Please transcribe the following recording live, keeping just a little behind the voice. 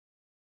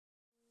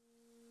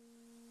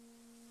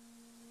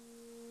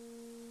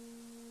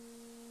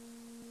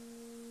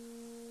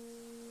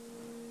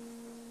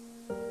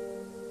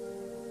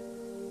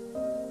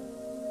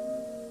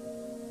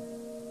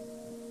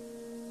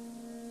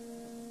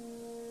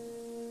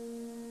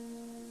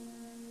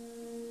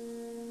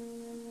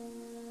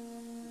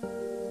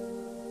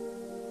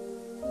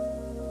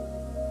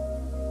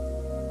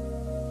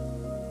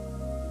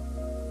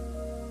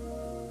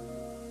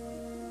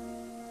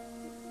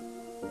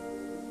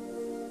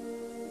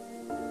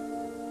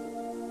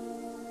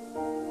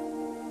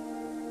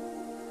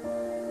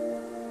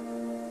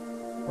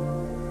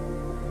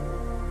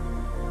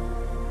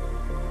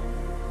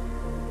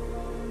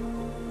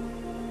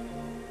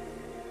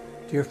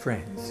Dear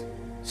friends,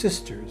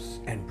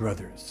 sisters, and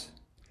brothers,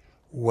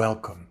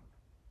 welcome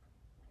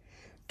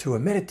to a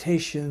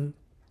meditation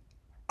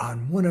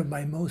on one of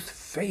my most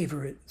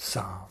favorite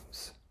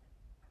Psalms.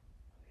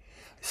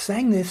 I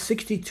sang this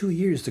 62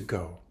 years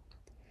ago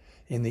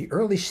in the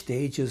early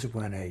stages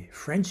when a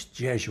French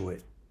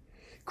Jesuit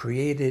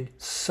created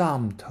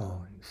psalm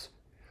tones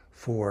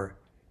for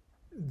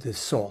the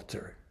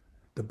Psalter,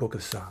 the book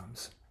of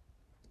Psalms.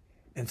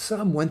 And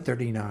Psalm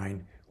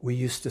 139 we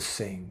used to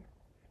sing,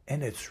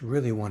 and it's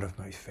really one of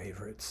my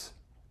favorites.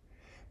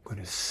 I'm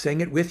going to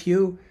sing it with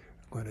you.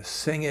 I'm going to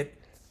sing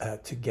it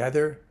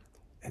together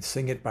and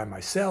sing it by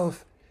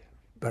myself,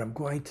 but I'm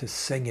going to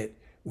sing it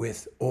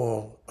with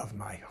all of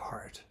my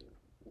heart.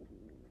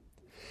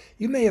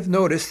 You may have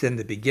noticed in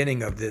the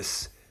beginning of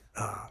this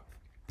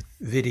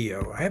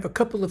video, I have a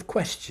couple of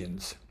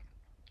questions.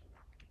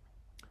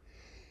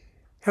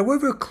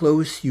 However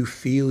close you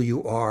feel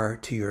you are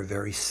to your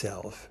very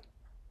self,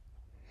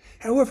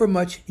 however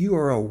much you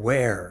are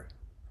aware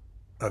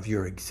of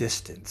your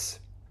existence,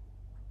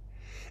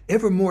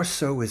 ever more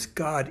so is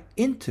God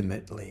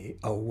intimately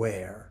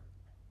aware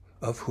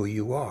of who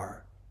you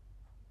are.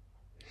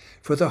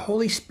 For the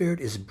Holy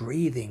Spirit is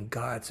breathing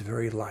God's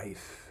very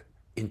life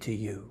into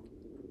you.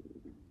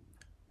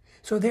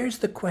 So there's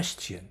the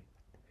question.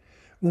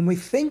 When we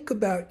think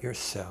about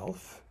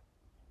yourself,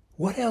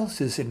 what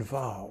else is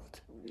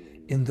involved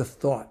in the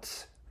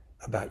thoughts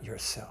about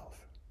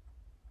yourself?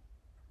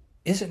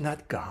 Is it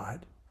not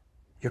God,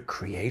 your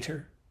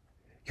creator,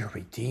 your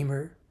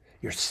redeemer,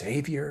 your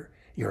savior,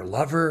 your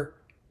lover,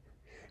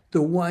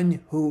 the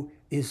one who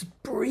is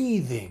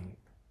breathing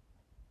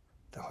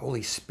the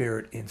Holy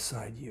Spirit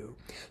inside you,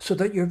 so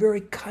that your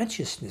very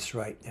consciousness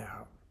right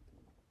now,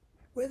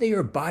 whether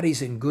your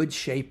body's in good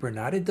shape or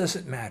not, it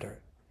doesn't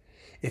matter.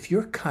 If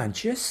you're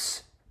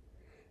conscious,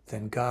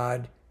 then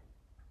God's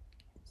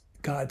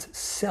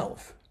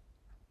self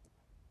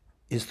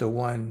is the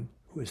one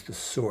who is the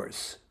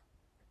source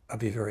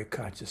of your very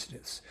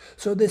consciousness.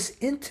 So this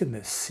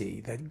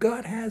intimacy that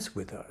God has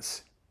with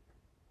us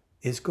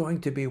is going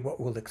to be what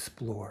we'll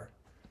explore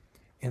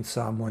in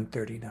Psalm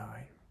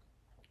 139.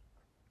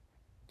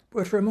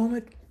 But for a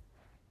moment,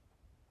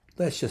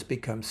 let's just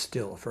become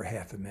still for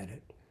half a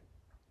minute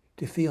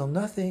to feel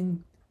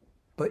nothing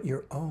but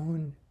your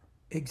own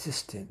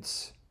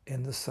existence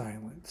in the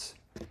silence,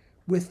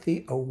 with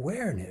the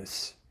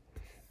awareness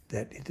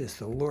that it is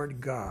the Lord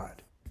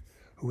God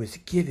who is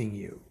giving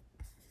you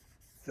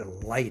the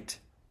light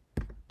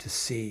to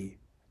see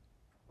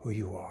who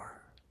you are.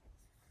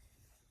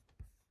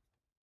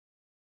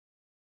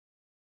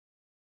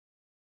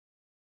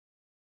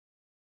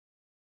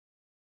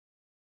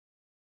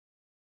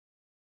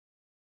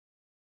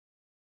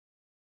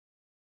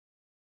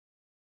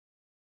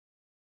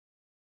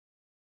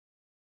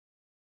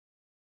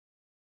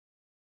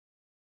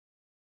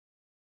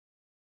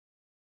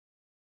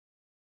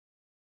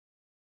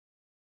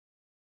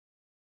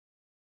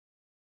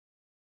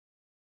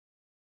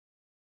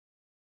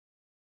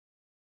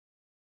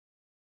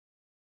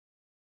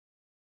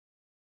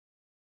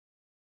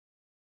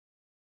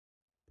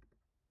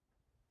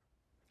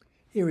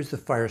 Here is the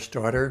fire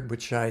starter,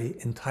 which I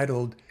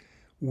entitled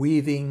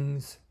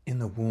Weavings in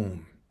the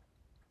Womb.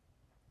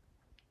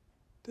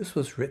 This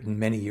was written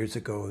many years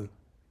ago,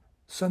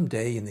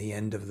 someday in the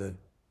end of the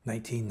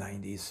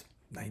 1990s,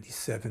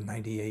 97,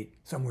 98,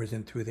 somewhere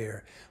in through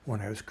there, when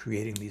I was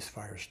creating these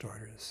fire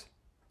starters.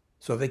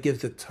 So that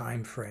gives a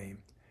time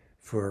frame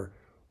for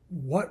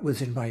what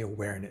was in my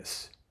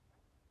awareness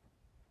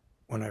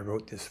when I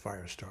wrote this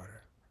fire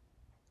starter.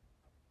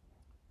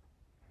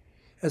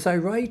 As I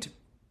write,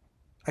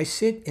 I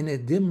sit in a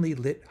dimly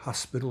lit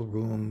hospital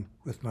room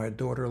with my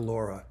daughter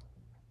Laura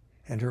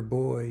and her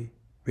boy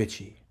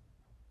Richie.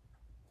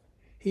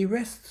 He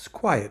rests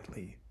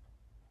quietly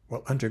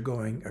while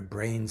undergoing a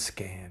brain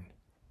scan.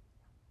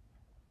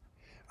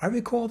 I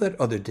recall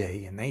that other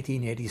day in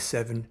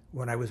 1987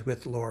 when I was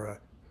with Laura,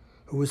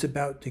 who was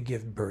about to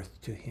give birth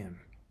to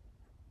him.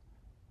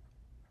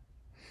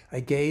 I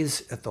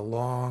gaze at the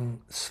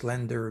long,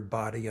 slender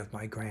body of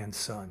my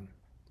grandson,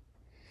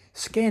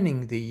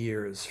 scanning the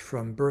years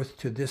from birth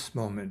to this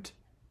moment,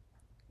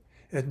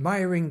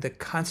 admiring the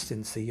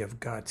constancy of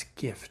God's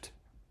gift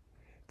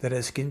that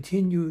has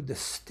continued the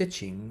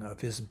stitching of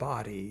his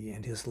body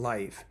and his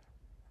life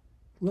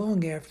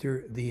long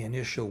after the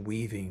initial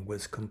weaving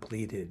was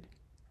completed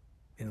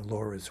in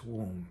Laura's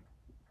womb.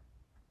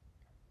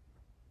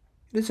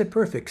 It is a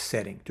perfect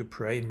setting to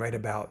pray and write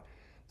about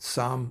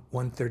Psalm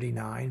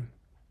 139,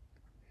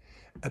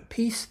 a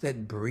piece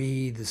that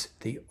breathes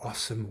the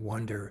awesome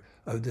wonder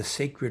of the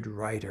sacred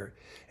writer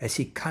as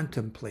he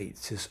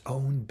contemplates his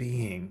own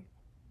being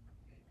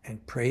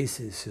and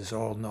praises his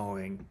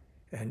all-knowing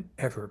and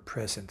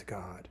ever-present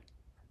God.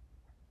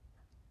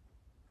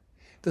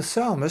 The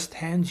psalmist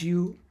hands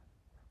you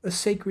a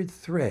sacred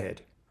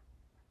thread.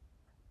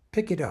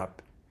 Pick it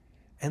up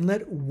and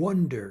let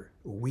wonder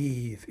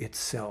weave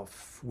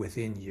itself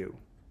within you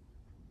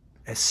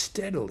as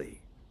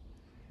steadily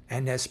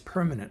and as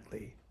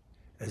permanently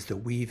as the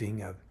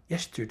weaving of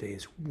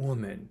yesterday's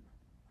woman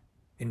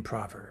in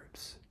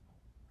Proverbs.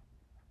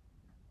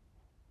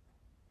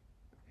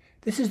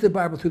 This is the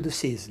Bible through the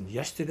seasons.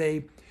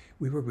 Yesterday,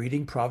 we were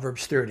reading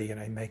Proverbs 30, and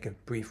I make a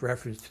brief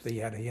reference to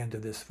at the end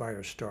of this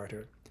fire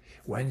starter.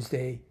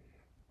 Wednesday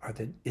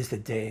is the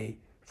day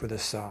for the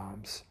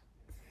Psalms.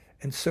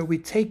 And so we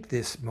take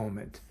this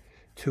moment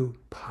to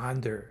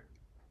ponder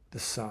the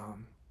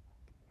Psalm.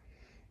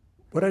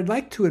 What I'd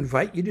like to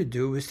invite you to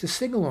do is to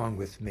sing along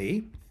with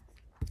me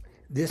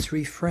this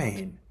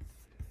refrain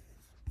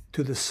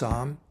to the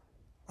Psalm.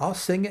 I'll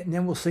sing it, and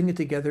then we'll sing it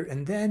together,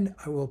 and then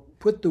I will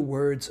put the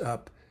words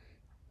up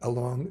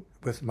along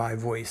with my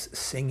voice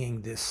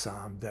singing this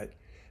Psalm that,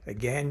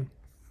 again,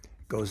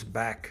 goes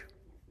back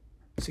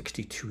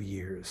 62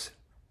 years.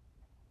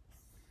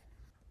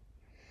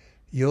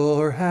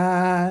 Your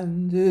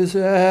hand is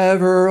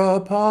ever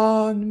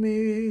upon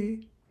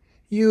me.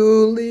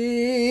 You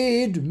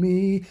lead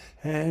me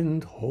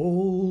and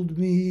hold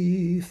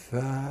me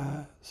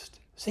fast.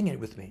 Sing it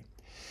with me.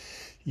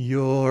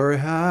 Your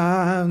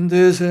hand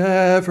is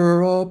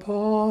ever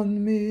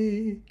upon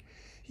me.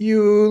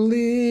 You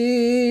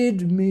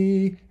lead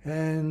me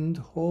and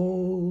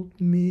hold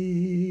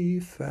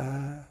me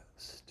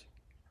fast.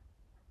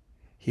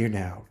 Here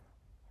now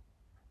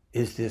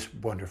is this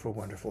wonderful,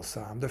 wonderful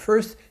psalm. The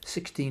first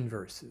 16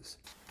 verses.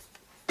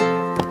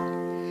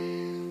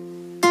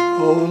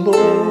 O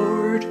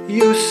Lord,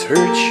 you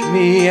search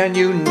me and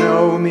you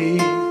know me.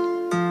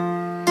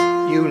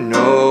 You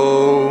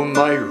know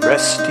my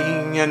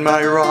resting and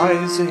my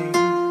rising.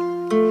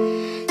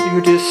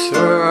 You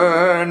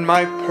discern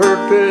my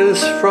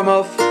purpose from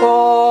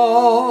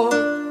afar.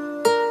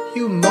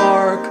 You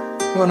mark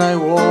when I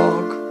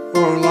walk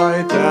or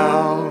lie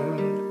down.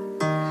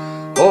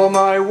 All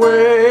my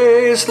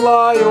ways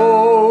lie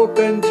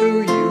open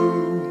to you.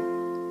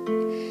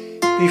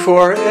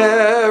 Before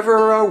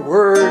ever a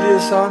word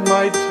is on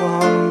my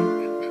tongue,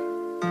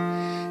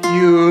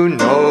 you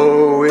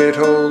know it,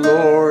 O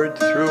Lord,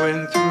 through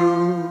and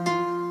through.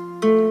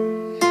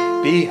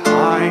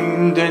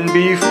 Behind and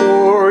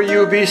before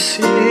you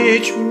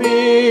beseech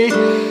me,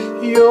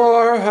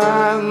 your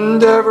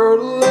hand ever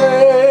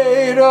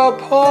laid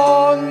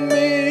upon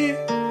me.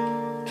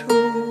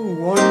 Too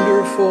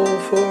wonderful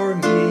for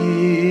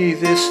me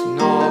this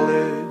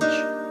knowledge,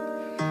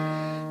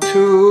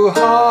 too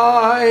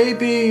high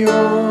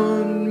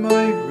beyond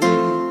my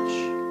reach.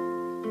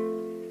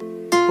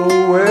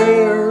 Oh,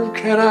 where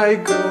can I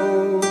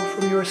go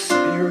from your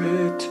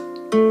spirit?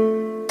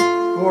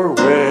 Or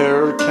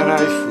where can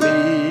I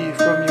flee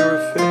from your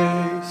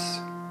face?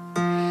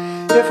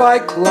 If I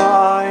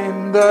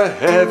climb the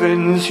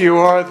heavens, you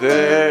are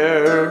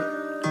there.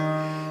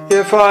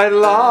 If I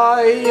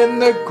lie in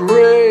the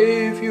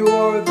grave, you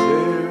are there.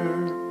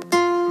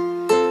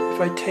 If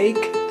I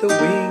take the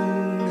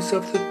wings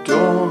of the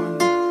dawn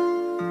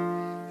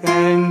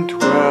and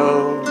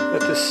dwell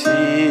at the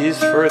sea's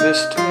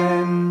furthest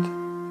end,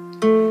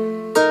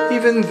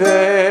 even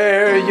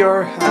there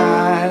your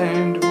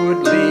hand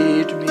would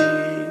lead me.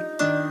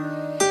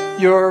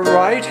 Your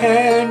right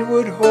hand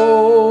would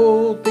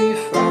hold me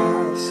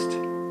fast.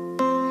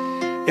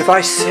 If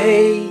I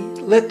say,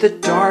 let the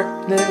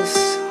darkness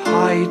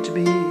hide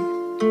me,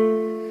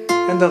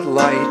 and the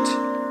light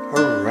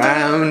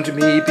around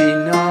me be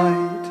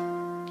night,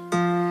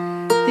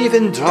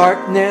 even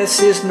darkness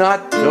is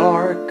not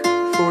dark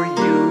for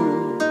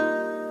you,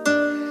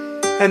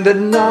 and the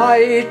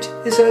night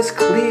is as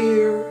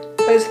clear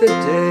as the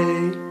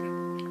day,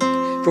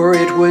 for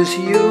it was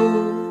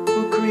you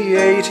who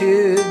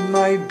created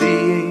my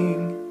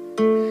being,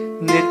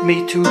 knit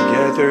me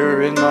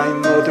together in my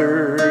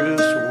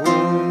mother's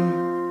womb.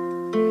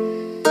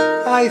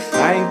 I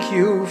thank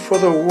you for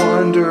the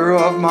wonder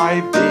of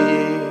my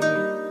being,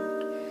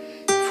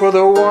 for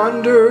the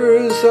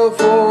wonders of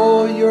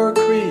all your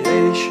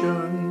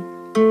creation.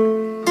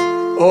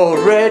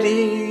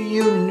 Already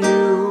you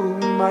knew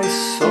my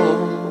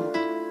soul,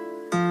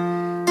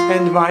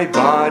 and my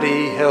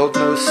body held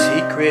no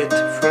secret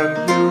from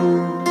you.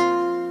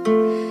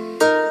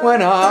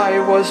 When I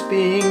was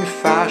being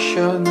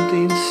fashioned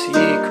in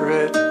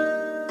secret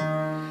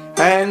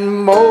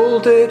and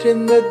molded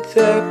in the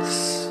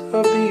depths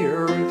of the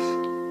earth,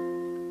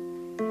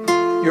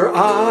 your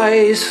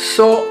eyes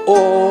saw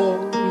all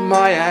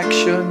my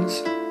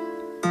actions.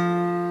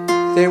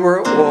 They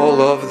were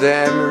all of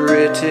them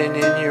written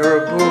in your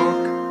book.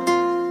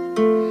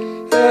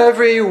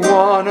 Every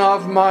one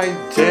of my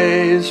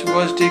days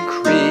was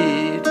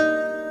decreed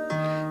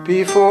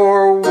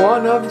before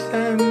one of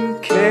them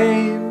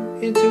came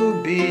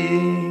into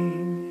being.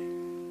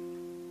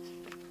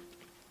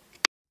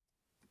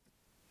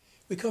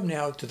 We come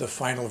now to the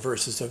final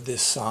verses of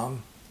this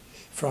psalm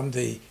from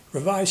the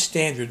Revised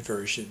Standard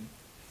Version,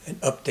 an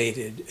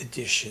updated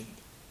edition,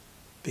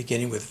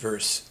 beginning with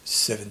verse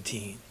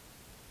 17.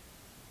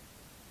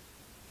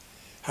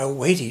 How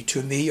weighty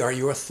to me are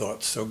your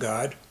thoughts, O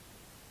God!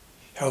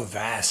 How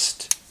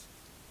vast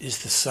is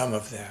the sum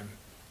of them!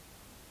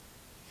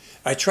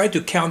 I tried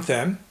to count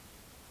them.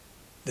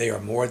 They are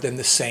more than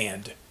the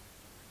sand.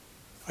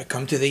 I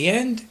come to the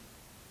end.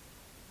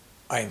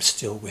 I am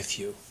still with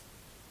you.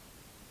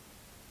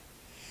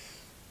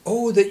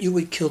 Oh, that you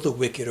would kill the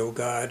wicked, O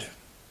God,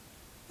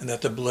 and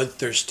that the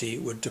bloodthirsty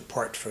would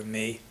depart from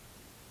me.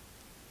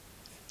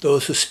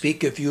 Those who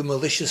speak of you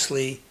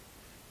maliciously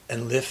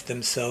and lift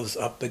themselves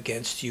up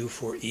against you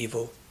for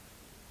evil.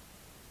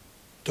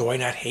 Do I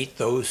not hate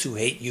those who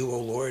hate you, O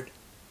Lord?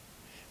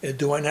 And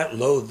do I not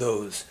loathe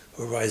those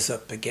who rise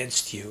up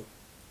against you?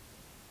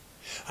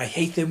 I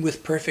hate them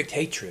with perfect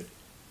hatred.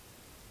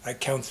 I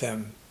count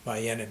them my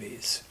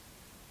enemies.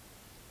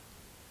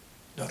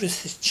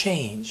 Notice this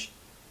change.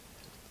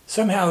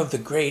 Somehow the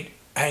great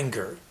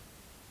anger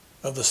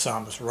of the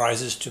psalmist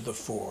rises to the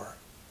fore,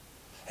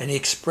 and he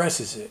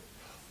expresses it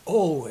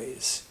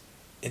always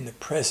in the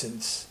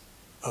presence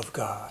of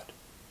God.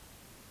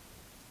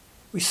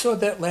 We saw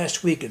that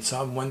last week in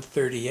Psalm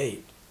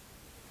 138,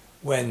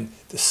 when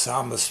the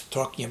psalmist was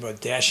talking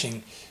about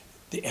dashing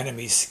the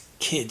enemy's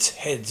kids'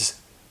 heads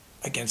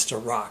against a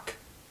rock.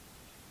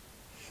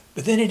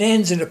 But then it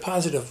ends in a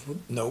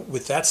positive note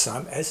with that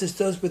psalm, as it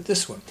does with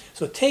this one.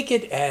 So take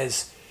it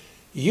as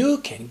you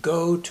can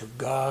go to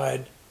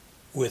God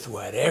with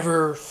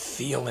whatever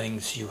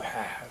feelings you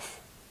have.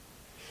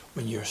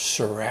 When you're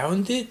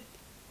surrounded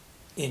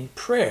in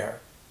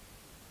prayer,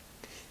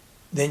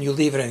 then you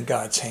leave it in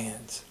God's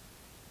hands.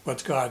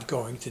 What's God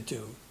going to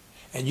do?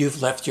 And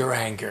you've left your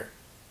anger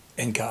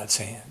in God's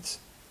hands.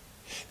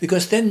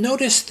 Because then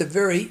notice the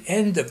very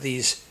end of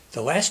these,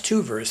 the last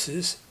two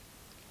verses,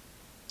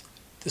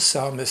 the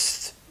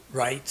psalmist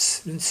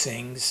writes and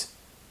sings,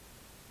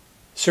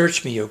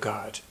 "Search me, O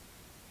God,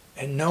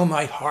 and know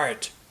my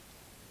heart.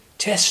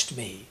 Test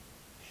me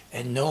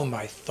and know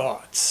my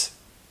thoughts.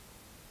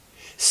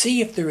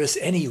 See if there is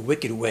any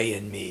wicked way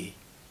in me,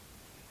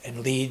 and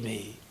lead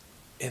me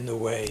in the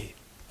way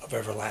of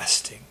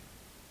everlasting."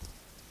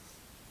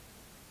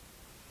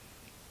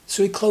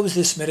 So we close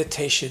this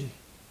meditation.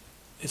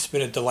 It's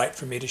been a delight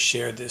for me to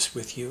share this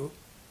with you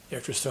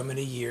after so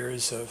many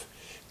years of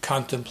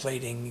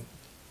contemplating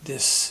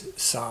this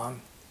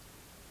psalm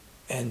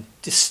and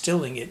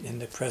distilling it in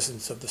the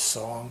presence of the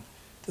song,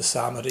 the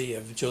Psalmody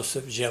of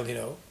Joseph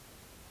Gelineau,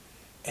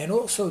 and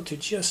also to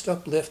just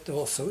uplift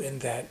also in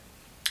that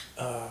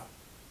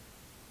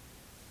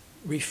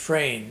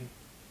refrain,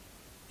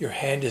 "Your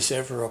hand is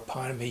ever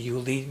upon me, you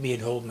lead me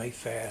and hold me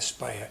fast,"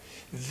 by a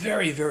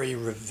very, very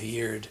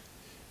revered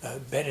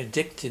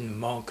Benedictine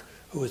monk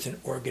who was an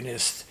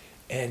organist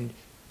and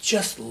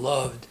just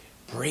loved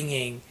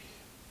bringing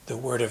the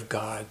Word of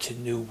God to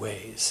new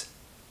ways.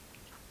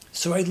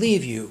 So I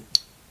leave you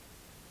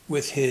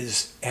with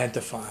his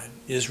antiphon,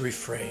 his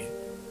refrain.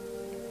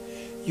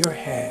 "Your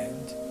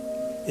hand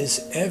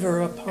is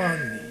ever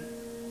upon me.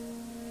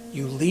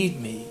 You lead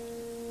me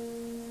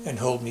and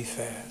hold me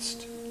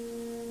fast."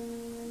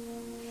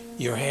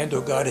 Your hand,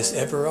 O God, is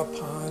ever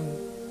upon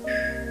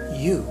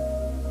you,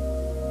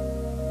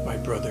 my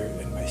brother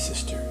and my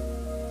sister.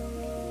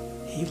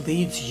 He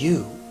leads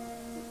you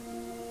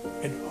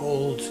and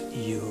holds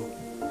you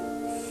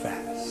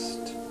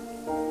fast.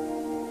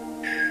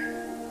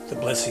 The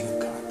blessing of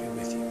God.